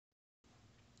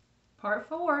Part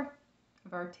 4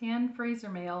 of our 10 freezer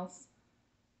meals.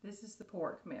 This is the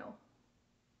pork meal.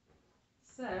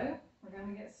 So we're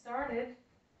going to get started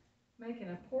making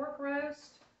a pork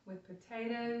roast with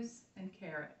potatoes and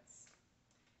carrots.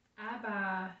 I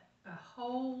buy a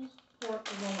whole pork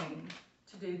loin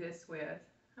to do this with.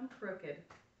 I'm crooked.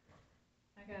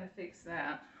 I gotta fix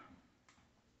that.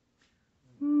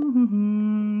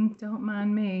 Don't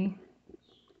mind me.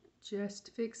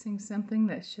 Just fixing something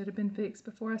that should have been fixed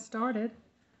before I started.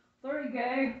 There you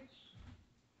go.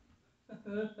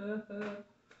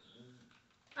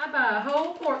 I buy a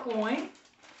whole pork loin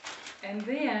and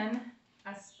then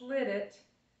I split it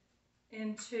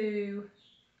into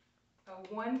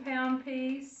a 1 pound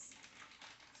piece.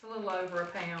 It's a little over a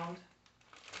pound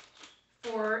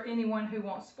for anyone who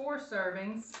wants 4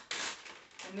 servings.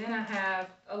 And then I have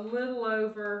a little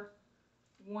over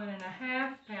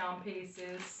 1.5 pound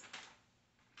pieces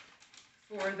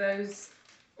for those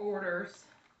orders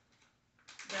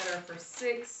that are for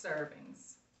 6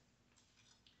 servings.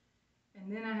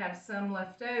 And then I have some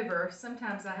left over.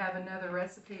 Sometimes I have another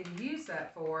recipe to use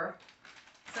that for.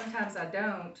 Sometimes I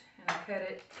don't, and I cut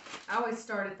it. I always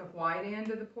start at the white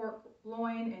end of the pork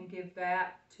loin and give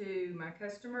that to my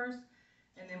customers.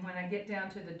 And then when I get down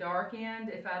to the dark end,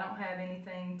 if I don't have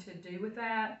anything to do with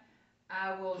that,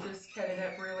 I will just cut it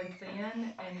up really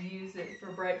thin and use it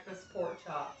for breakfast pork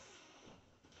chops.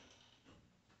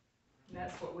 And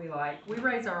that's what we like. We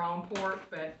raise our own pork,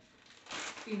 but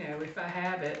you know, if I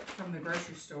have it from the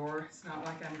grocery store, it's not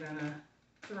like I'm gonna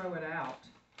throw it out.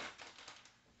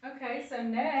 Okay, so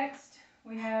next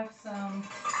we have some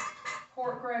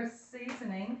pork roast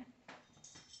seasoning.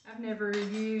 I've never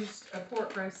used a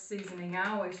pork roast seasoning.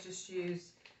 I always just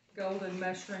use golden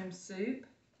mushroom soup,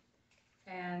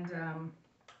 and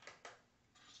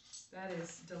that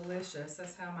is delicious.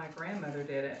 That's how my grandmother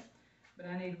did it. But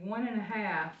I need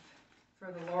 1.5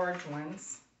 for the large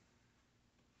ones.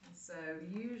 And so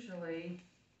usually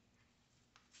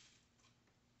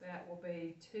that will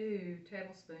be 2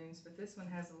 tablespoons, but this one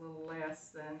has a little less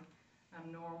than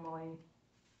I'm normally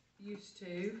used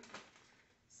to.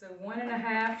 So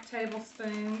 1.5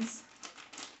 tablespoons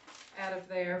out of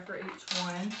there for each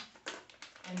one,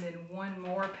 and then 1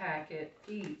 more packet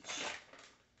each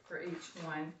for each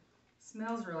one.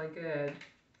 Smells really good.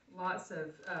 Lots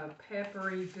of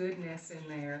peppery goodness in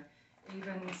there.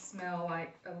 Even smell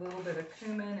like a little bit of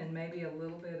cumin and maybe a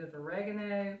little bit of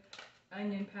oregano,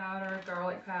 onion powder,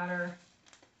 garlic powder.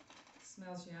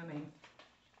 Smells yummy.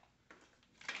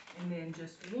 And then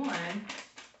just 1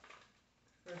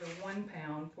 for the 1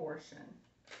 pound portion.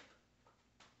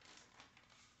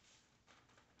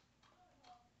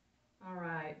 All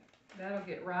right, that'll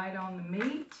get right on the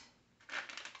meat.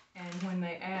 And when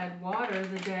they add water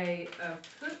the day of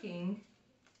cooking,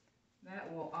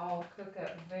 that will all cook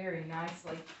up very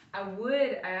nicely. I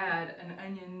would add an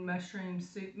onion mushroom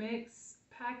soup mix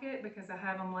packet because I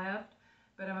have them left,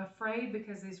 but I'm afraid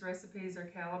because these recipes are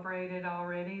calibrated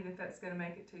already that that's going to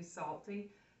make it too salty.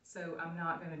 So I'm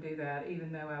not going to do that,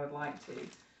 even though I would like to.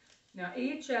 Now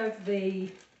each of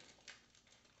the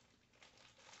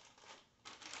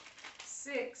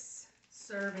 6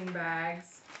 serving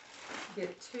bags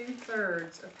get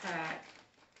 2/3 a pack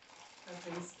of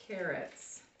these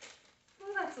carrots.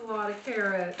 Well, that's a lot of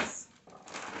carrots.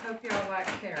 I hope y'all like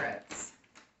carrots.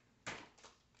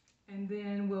 And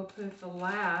then we'll put the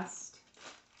last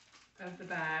of the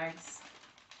bags.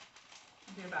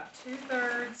 Do about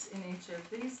 2/3 in each of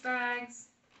these bags,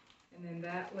 and then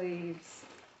that leaves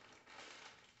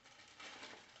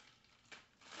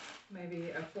maybe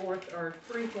a 1/4 or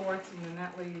 3/4, and then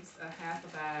that leaves a 1/2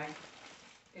 bag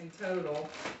in total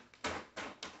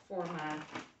for my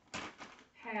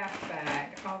 1/2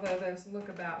 bag, although those look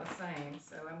about the same.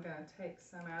 So I'm going to take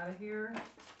some out of here.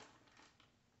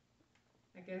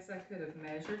 I guess I could have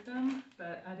measured them,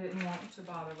 but I didn't want to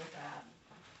bother with that.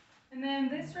 And then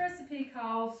this recipe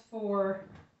calls for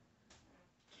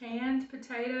canned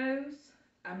potatoes.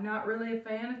 I'm not really a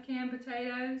fan of canned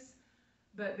potatoes,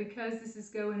 but because this is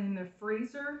going in the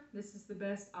freezer, this is the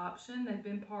best option. They've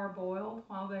been parboiled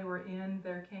while they were in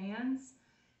their cans,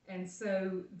 and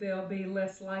so they'll be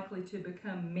less likely to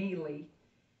become mealy.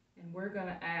 And we're going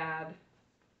to add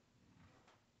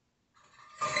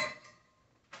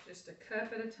just a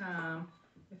cup at a time.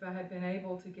 If I had been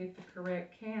able to get the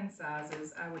correct can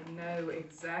sizes, I would know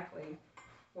exactly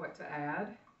what to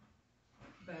add.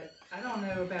 But I don't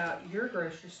know about your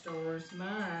grocery stores.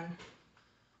 Mine,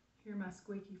 hear my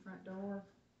squeaky front door?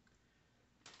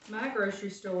 My grocery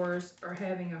stores are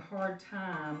having a hard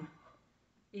time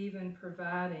even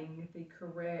providing the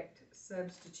correct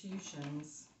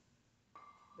substitutions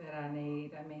that I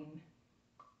need. I mean,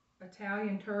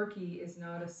 Italian turkey is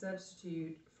not a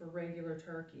substitute for regular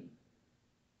turkey.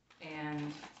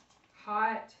 And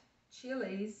hot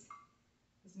chilies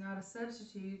is not a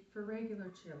substitute for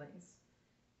regular chilies.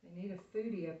 They need a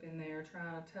foodie up in there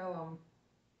trying to tell them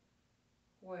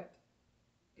what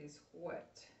is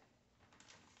what.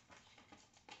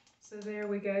 So there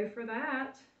we go for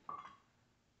that.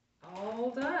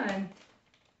 All done.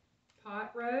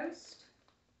 Pot roast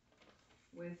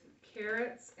with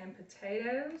carrots and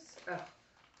potatoes. Oh,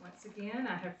 once again,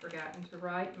 I have forgotten to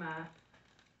write my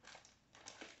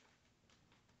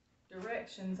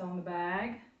directions on the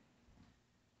bag,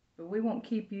 but we won't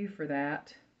keep you for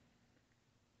that.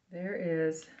 There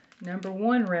is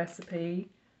 #1 recipe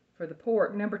for the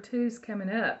pork. #2 is coming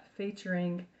up,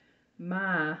 featuring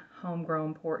my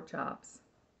homegrown pork chops.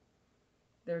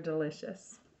 They're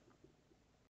delicious.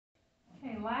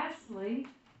 Okay, lastly,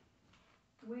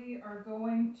 we are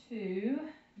going to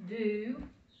do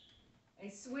a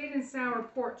sweet and sour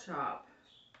pork chop.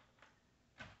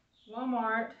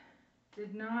 Walmart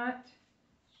did not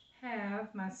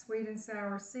have my sweet and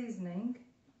sour seasoning,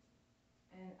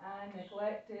 and I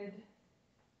neglected,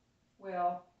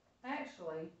 well,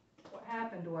 actually, what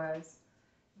happened was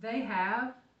they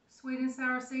have sweet and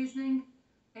sour seasoning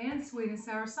and sweet and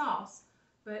sour sauce,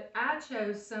 but I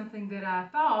chose something that I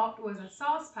thought was a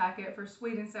sauce packet for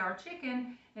sweet and sour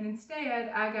chicken, and instead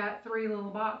I got 3 little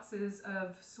boxes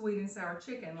of sweet and sour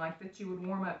chicken, like that you would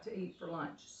warm up to eat for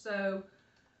lunch. So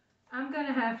I'm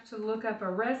gonna have to look up a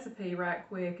recipe right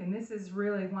quick, and this is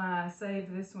really why I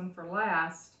saved this one for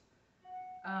last.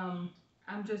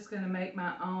 I'm just gonna make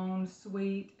my own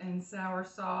sweet and sour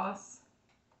sauce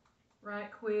right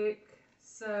quick,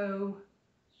 so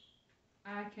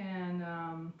I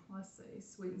can, let's see,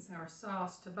 sweet and sour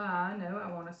sauce to buy. No,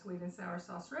 I want a sweet and sour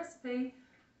sauce recipe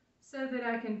so that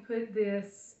I can put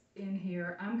this in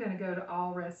here. I'm gonna go to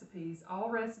all recipes. All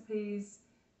recipes,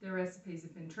 their recipes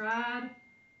have been tried.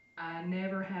 I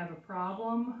never have a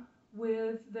problem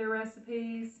with their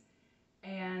recipes,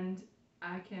 and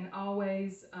I can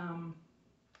always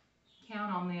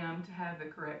count on them to have the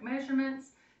correct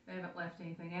measurements. They haven't left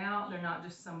anything out. They're not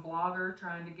just some blogger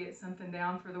trying to get something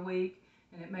down for the week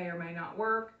and it may or may not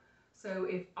work. So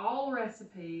if all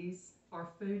recipes, or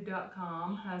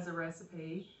food.com has a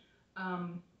recipe,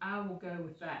 I will go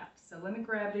with that. So let me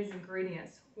grab these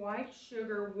ingredients: white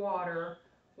sugar, water,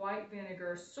 white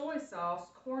vinegar, soy sauce,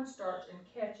 cornstarch, and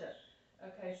ketchup.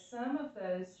 Okay, some of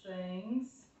those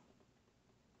things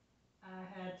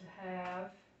I had to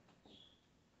have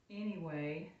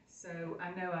anyway, so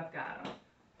I know I've got them.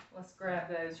 Let's grab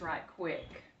those right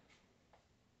quick.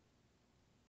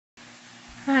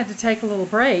 I had to take a little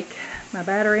break. My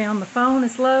battery on the phone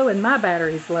is low and my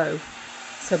battery's low.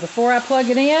 So before I plug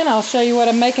it in, I'll show you what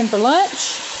I'm making for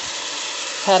lunch.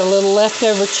 Had a little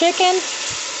leftover chicken,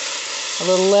 a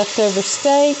little leftover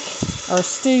steak, or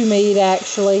stew meat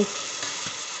actually.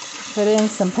 Put in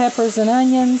some peppers and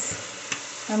onions.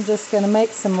 I'm just going to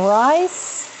make some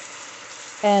rice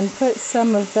and put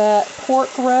some of that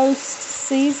pork roast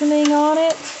seasoning on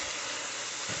it.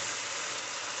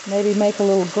 Maybe make a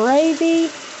little gravy.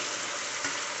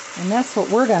 And that's what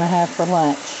we're going to have for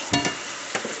lunch.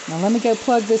 Now let me go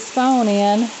plug this phone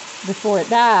in before it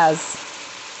dies.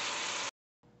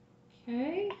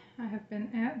 Okay, I have been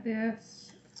at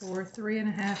this for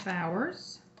 3.5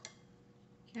 hours.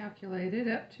 Calculated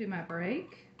up to my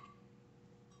break.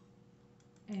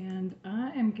 And I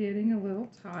am getting a little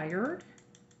tired.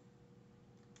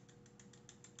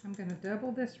 I'm going to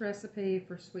double this recipe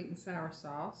for sweet and sour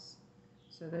sauce.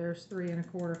 So there's 3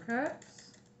 1/4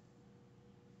 cups.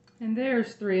 And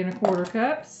there's 3 1/4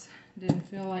 cups. Didn't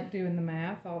feel like doing the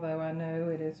math, although I know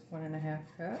it is 1.5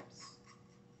 cups.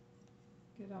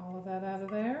 Get all of that out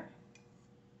of there.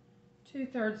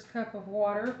 2/3 cup of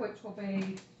water, which will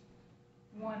be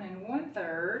 1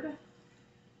 1/3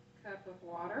 cup of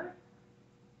water.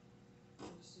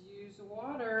 Just use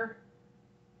water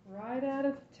right out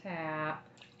of the tap.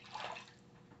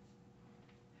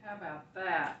 How about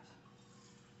that?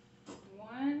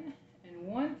 1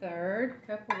 1/3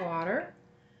 cup of water,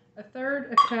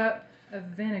 1/3 cup of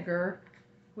vinegar,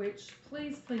 which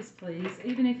please, please, please,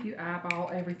 even if you eyeball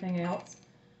everything else,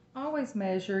 always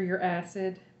measure your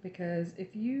acid, because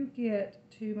if you get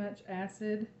too much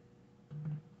acid,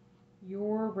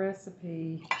 your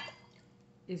recipe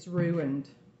is ruined.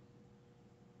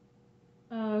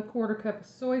 1/4 cup of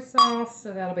soy sauce,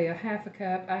 so that'll be 1/2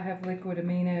 cup. I have liquid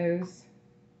aminos,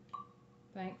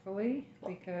 thankfully,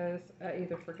 because I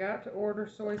either forgot to order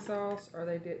soy sauce or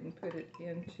they didn't put it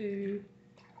into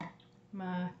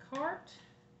my cart,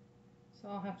 so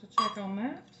I'll have to check on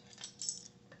that.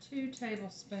 2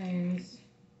 tablespoons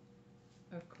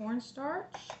of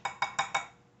cornstarch,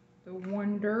 the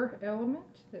wonder element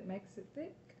that makes it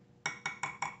thick,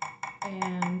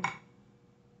 and,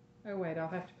 oh wait, I'll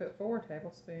have to put 4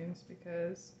 tablespoons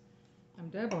because I'm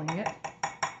doubling it.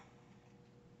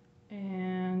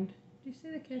 And, do you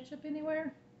see the ketchup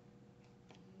anywhere?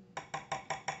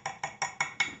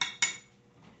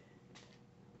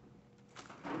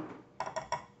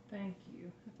 Thank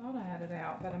you. I thought I had it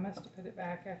out, but I must have put it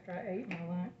back after I ate my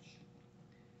lunch.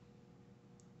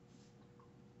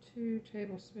 2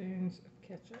 tablespoons of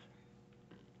ketchup.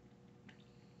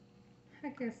 I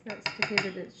guess that's to give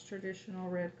it its traditional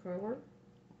red color.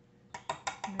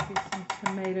 Maybe some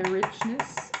tomato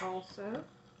richness also.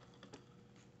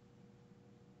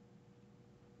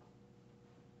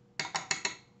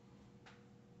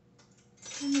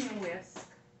 Give me a whisk.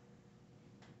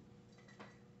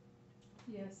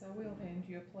 Yes, I will hand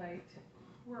you a plate.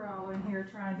 We're all in here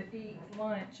trying to eat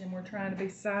lunch and we're trying to be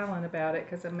silent about it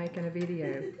because I'm making a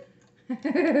video.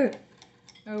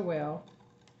 Oh well.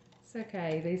 It's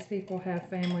okay. These people have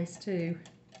families too.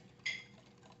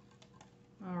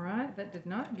 Alright, that did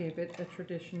not give it a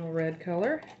traditional red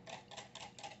color.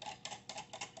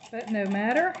 But no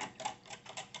matter.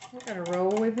 We're going to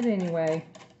roll with it anyway.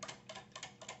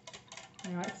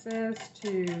 Now it says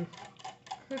to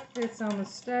cook this on the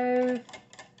stove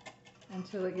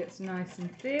until it gets nice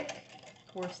and thick.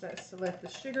 Of course, that's to let the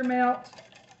sugar melt.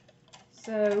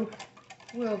 So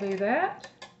we'll do that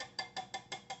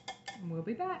and we'll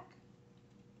be back.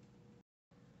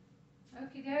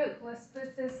 Okie doke, let's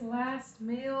put this last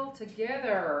meal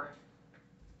together.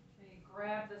 Okay,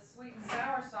 grab the sweet and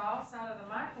sour sauce out of the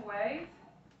microwave.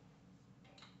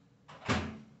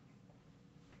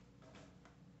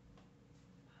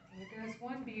 There goes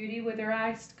one beauty with her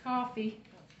iced coffee.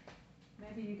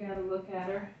 Maybe you gotta look at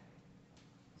her.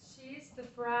 She's the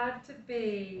bride to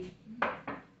be.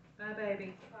 Bye,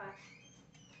 baby. Bye.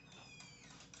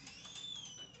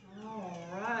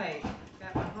 Alright,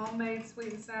 got my homemade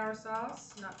sweet and sour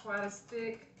sauce. Not quite as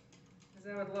thick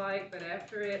as I would like, but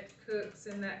after it cooks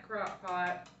in that crock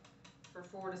pot for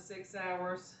 4 to 6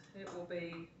 hours, it will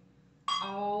be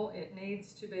all it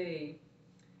needs to be.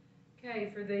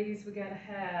 Okay, for these we gotta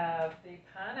have the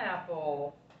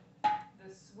pineapple,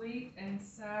 the sweet and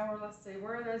sour, let's see,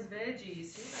 where are those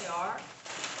veggies? Here they are.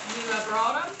 Knew I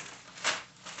brought them.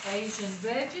 Asian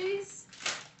veggies.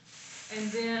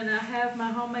 And then I have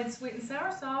my homemade sweet and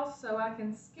sour sauce, so I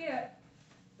can skip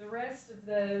the rest of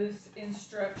those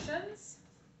instructions.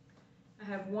 I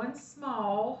have 1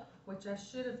 small, which I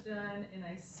should have done in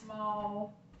a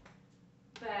small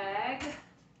bag.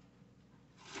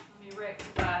 Let me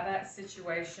rectify that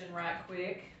situation right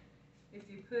quick. If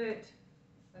you put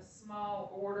a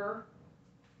small order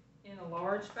in a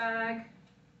large bag,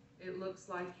 it looks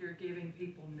like you're giving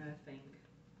people nothing.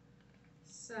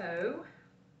 So,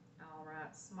 I'll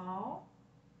write small,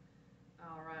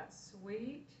 I'll write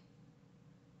sweet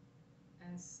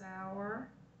and sour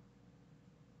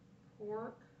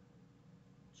pork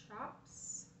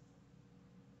chops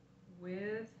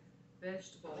with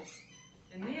vegetables.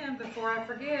 And then, before I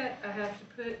forget, I have to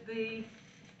put the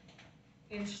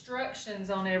instructions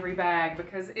on every bag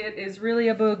because it is really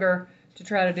a booger to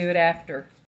try to do it after.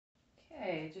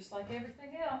 Okay, just like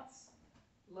everything else.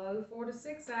 Low 4 to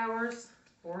 6 hours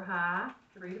or high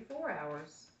 3 to 4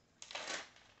 hours.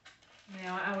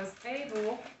 Now I was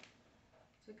able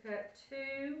to cut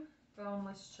 2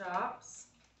 boneless chops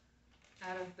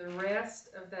out of the rest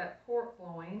of that pork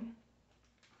loin.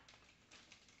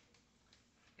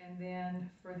 And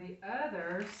then for the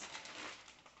others,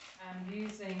 I'm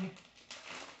using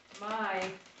my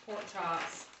pork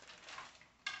chops.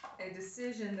 A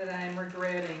decision that I am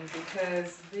regretting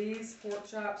because these pork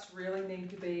chops really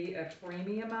need to be a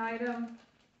premium item.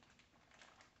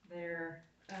 They're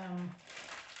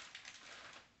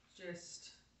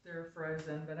they're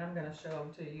frozen, but I'm going to show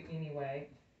them to you anyway.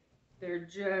 They're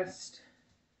just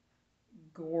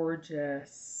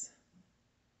gorgeous.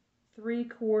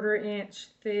 3/4 inch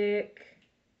thick,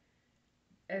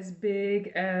 as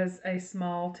big as a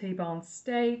small T-bone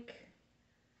steak.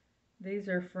 These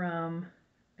are from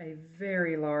a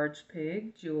very large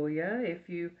pig, Julia. If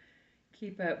you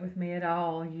keep up with me at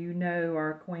all, you know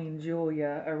our Queen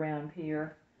Julia around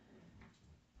here.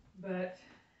 But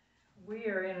we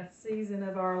are in a season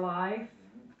of our life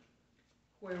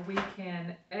where we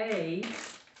can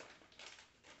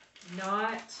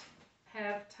not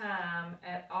have time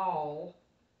at all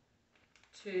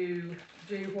to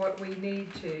do what we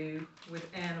need to with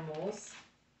animals.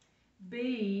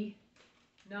 B,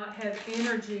 not have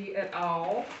energy at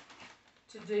all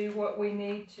to do what we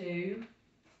need to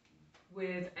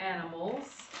with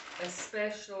animals,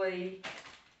 especially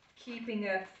keeping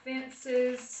up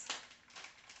fences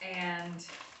and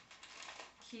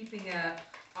keeping up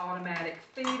automatic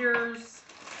feeders,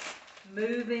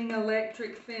 moving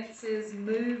electric fences,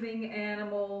 moving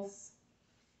animals,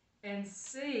 and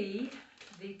see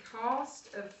the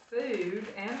cost of food,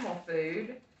 animal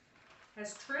food,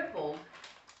 has tripled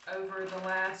over the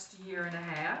last year and a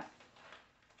half.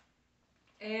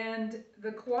 And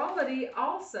the quality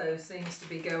also seems to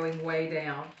be going way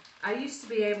down. I used to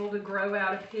be able to grow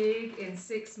out a pig in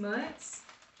 6 months.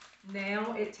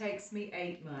 Now it takes me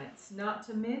 8 months. Not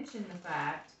to mention the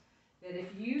fact that if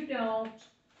you don't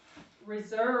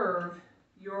reserve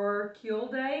your kill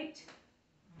date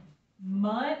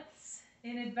months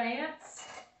in advance,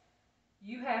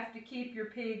 you have to keep your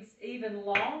pigs even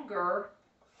longer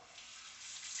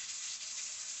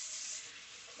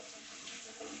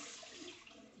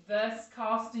thus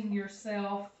costing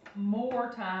yourself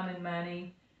more time and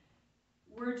money.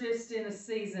 We're just in a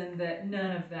season that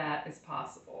none of that is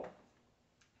possible.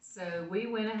 So we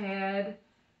went ahead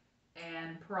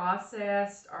and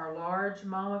processed our large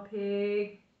mama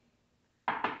pig,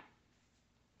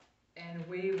 and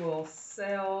we will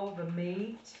sell the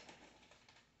meat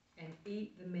and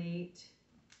eat the meat,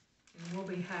 and we'll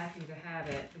be happy to have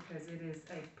it because it is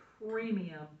a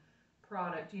premium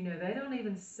product. You know, they don't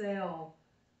even sell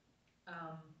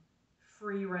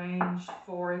free-range,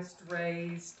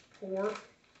 forest-raised pork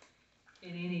in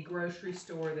any grocery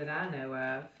store that I know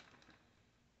of.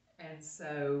 And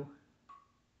so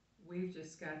we've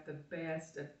just got the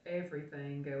best of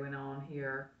everything going on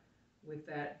here with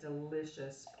that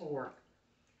delicious pork.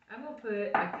 I'm going to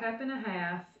put 1.5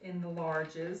 cups in the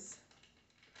larges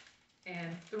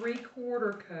and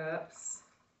 3/4 cups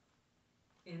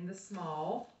in the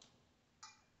small.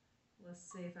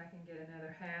 Let's see if I can get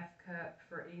another 1/2 cup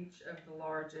for each of the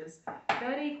larges.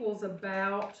 That equals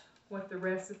about what the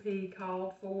recipe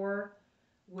called for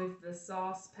with the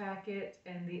sauce packet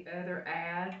and the other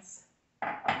adds.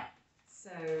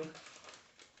 So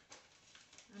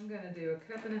I'm going to do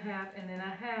 1.5 cups, and then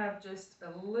I have just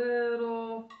a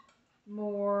little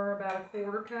more, about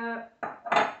 1/4 cup.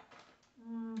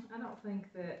 I don't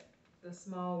think that the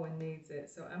small one needs it,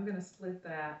 so I'm going to split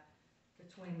that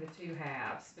between the 2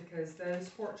 halves because those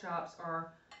pork chops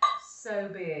are so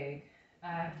big.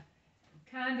 I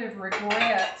kind of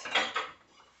regret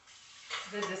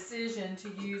the decision to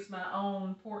use my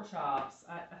own pork chops.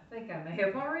 I think I may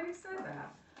have already said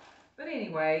that. But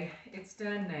anyway, it's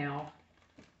done now.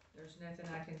 There's nothing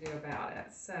I can do about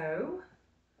it. So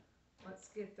let's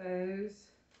get those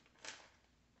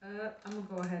up. I'm going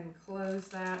to go ahead and close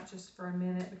that just for a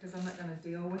minute because I'm not going to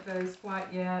deal with those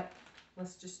quite yet.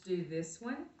 Let's just do this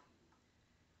one.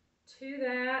 To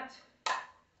that,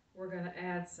 we're going to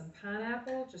add some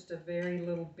pineapple, just a very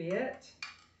little bit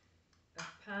of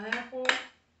pineapple,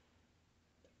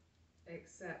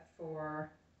 except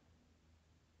for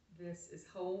this is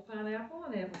whole pineapple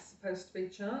and it was supposed to be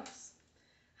chunks.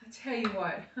 I tell you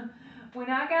what, when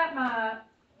I got my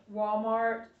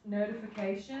Walmart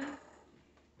notification,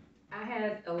 I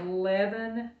had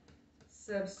 11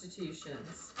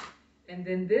 substitutions. And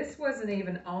then this wasn't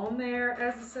even on there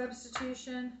as a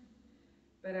substitution,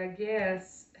 but I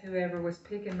guess whoever was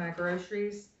picking my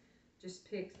groceries just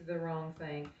picked the wrong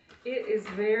thing. It is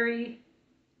very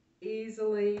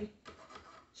easily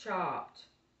chopped.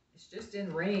 It's just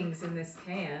in rings in this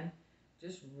can.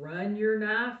 Just run your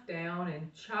knife down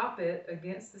and chop it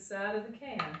against the side of the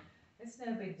can. It's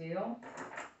no big deal.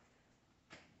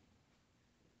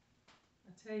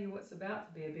 I'll tell you what's about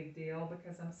to be a big deal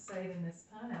because I'm saving this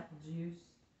pineapple juice.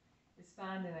 It's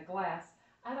fine in a glass.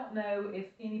 I don't know if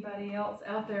anybody else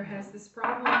out there has this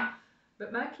problem,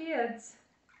 but my kids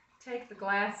take the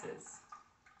glasses.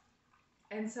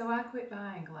 And so I quit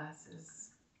buying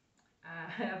glasses. I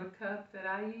have a cup that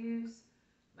I use.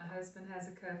 My husband has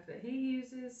a cup that he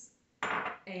uses.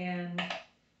 And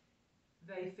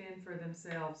they fend for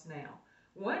themselves now.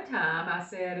 One time I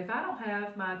said, if I don't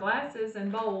have my glasses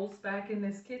and bowls back in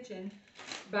this kitchen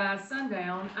by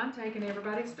sundown, I'm taking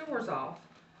everybody's doors off.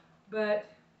 But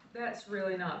that's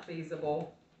really not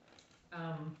feasible.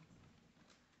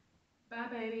 Bye,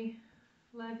 baby.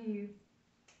 Love you.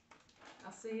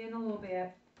 I'll see you in a little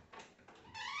bit.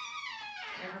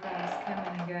 Everybody's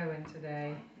coming and going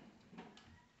today.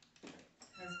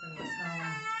 Husband was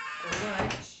home for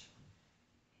lunch.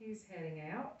 He's heading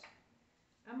out.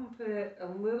 I'm going to put a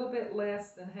little bit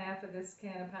less than half of this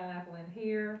can of pineapple in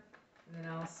here, and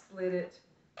then I'll split it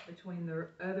between the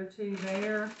other 2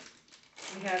 there.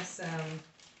 We have some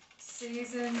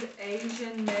seasoned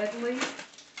Asian medley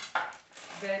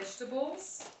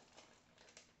vegetables.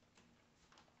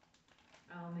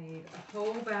 I'll need a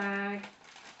whole bag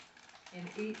in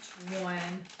each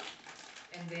one,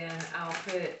 and then I'll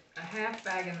put a half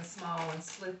bag in the small and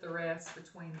split the rest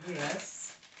between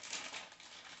this.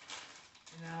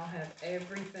 And I'll have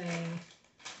everything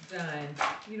done.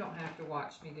 You don't have to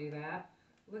watch me do that.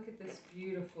 Look at this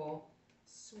beautiful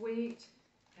sweet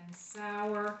and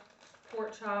sour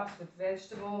pork chops with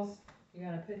vegetables. You're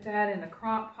going to put that in the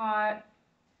crock pot.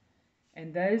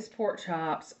 And those pork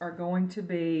chops are going to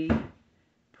be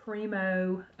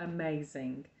primo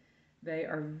amazing. They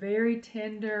are very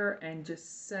tender and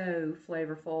just so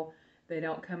flavorful. They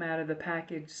don't come out of the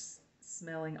package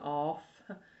smelling off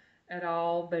at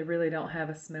all. They really don't have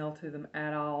a smell to them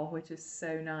at all, which is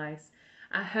so nice.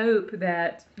 I hope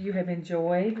that you have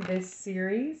enjoyed this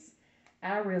series.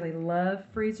 I really love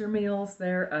freezer meals.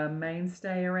 They're a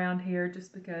mainstay around here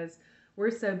just because we're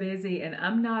so busy and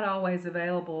I'm not always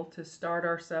available to start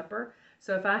our supper.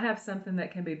 So if I have something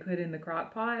that can be put in the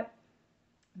crock pot,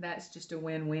 that's just a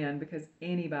win-win because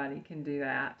anybody can do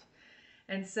that.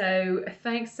 And so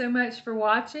thanks so much for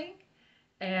watching,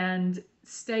 and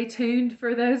stay tuned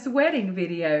for those wedding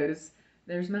videos.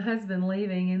 There's my husband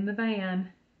leaving in the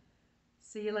van.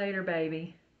 See you later,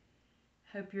 baby.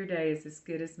 Hope your day is as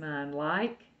good as mine.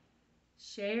 Like,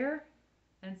 share,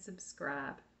 and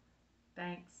subscribe.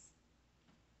 Thanks.